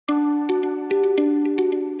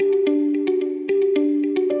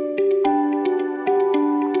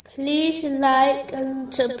like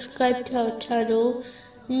and subscribe to our channel.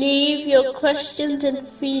 Leave your questions and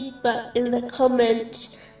feedback in the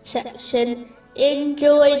comments section.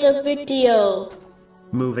 Enjoy the video.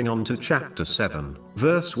 Moving on to chapter 7,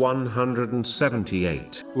 verse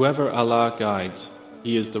 178. Whoever Allah guides,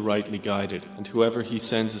 he is the rightly guided, and whoever he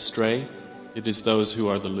sends astray, it is those who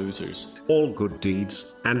are the losers. All good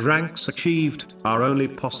deeds and ranks achieved are only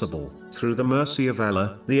possible through the mercy of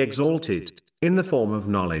Allah, the Exalted, in the form of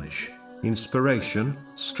knowledge, inspiration,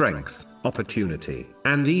 strength, opportunity,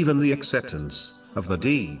 and even the acceptance of the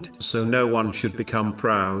deed. So no one should become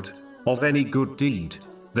proud of any good deed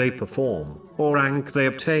they perform, or rank they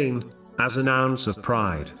obtain, as an ounce of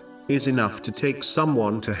pride is enough to take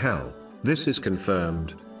someone to hell. This is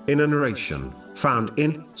confirmed in a narration found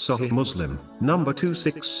in Sahih Muslim, number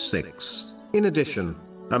 266. In addition,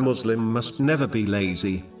 a Muslim must never be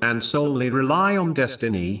lazy and solely rely on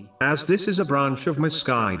destiny, as this is a branch of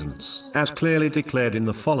misguidance, as clearly declared in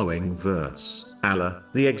the following verse. Allah,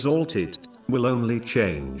 the Exalted, will only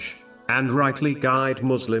change and rightly guide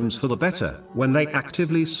Muslims for the better when they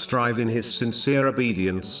actively strive in His sincere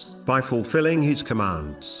obedience, by fulfilling His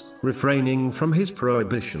commands, refraining from His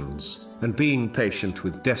prohibitions, and being patient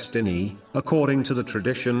with destiny, according to the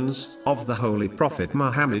traditions of the Holy Prophet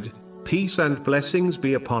Muhammad, peace and blessings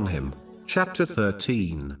be upon him. Chapter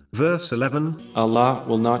 13, verse 11. Allah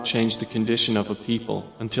will not change the condition of a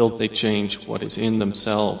people until they change what is in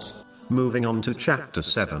themselves. Moving on to chapter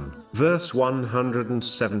 7, verse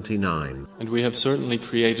 179. And we have certainly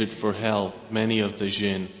created for hell many of the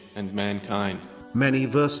jinn and mankind. Many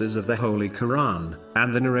verses of the Holy Quran,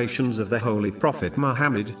 and the narrations of the Holy Prophet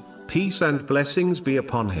Muhammad, peace and blessings be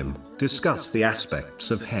upon him, discuss the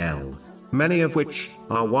aspects of hell, many of which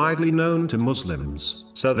are widely known to Muslims,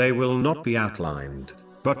 so they will not be outlined.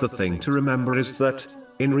 But the thing to remember is that,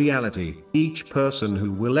 in reality, each person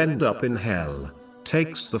who will end up in hell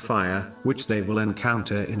takes the fire which they will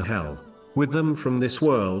encounter in hell with them from this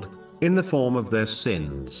world, in the form of their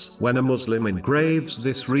sins. When a Muslim engraves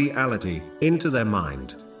this reality into their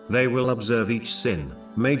mind, they will observe each sin,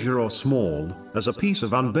 major or small, as a piece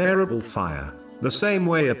of unbearable fire, the same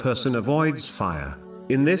way a person avoids fire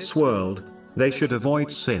in this world. They should avoid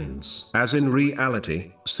sins, as in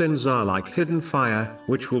reality, sins are like hidden fire,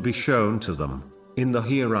 which will be shown to them in the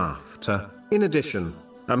hereafter. In addition,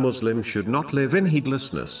 a Muslim should not live in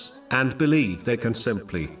heedlessness, and believe they can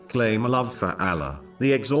simply claim a love for Allah,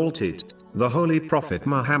 the Exalted, the Holy Prophet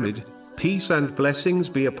Muhammad, peace and blessings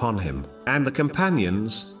be upon him, and the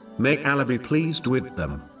companions, may Allah be pleased with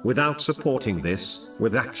them, without supporting this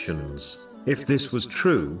with actions. If this was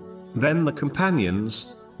true, then the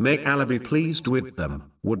companions, may Allah be pleased with them,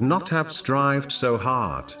 would not have strived so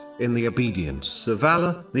hard in the obedience of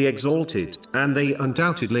Allah, the Exalted, and they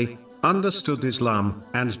undoubtedly understood Islam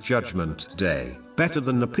and Judgment Day better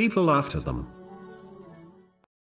than the people after them.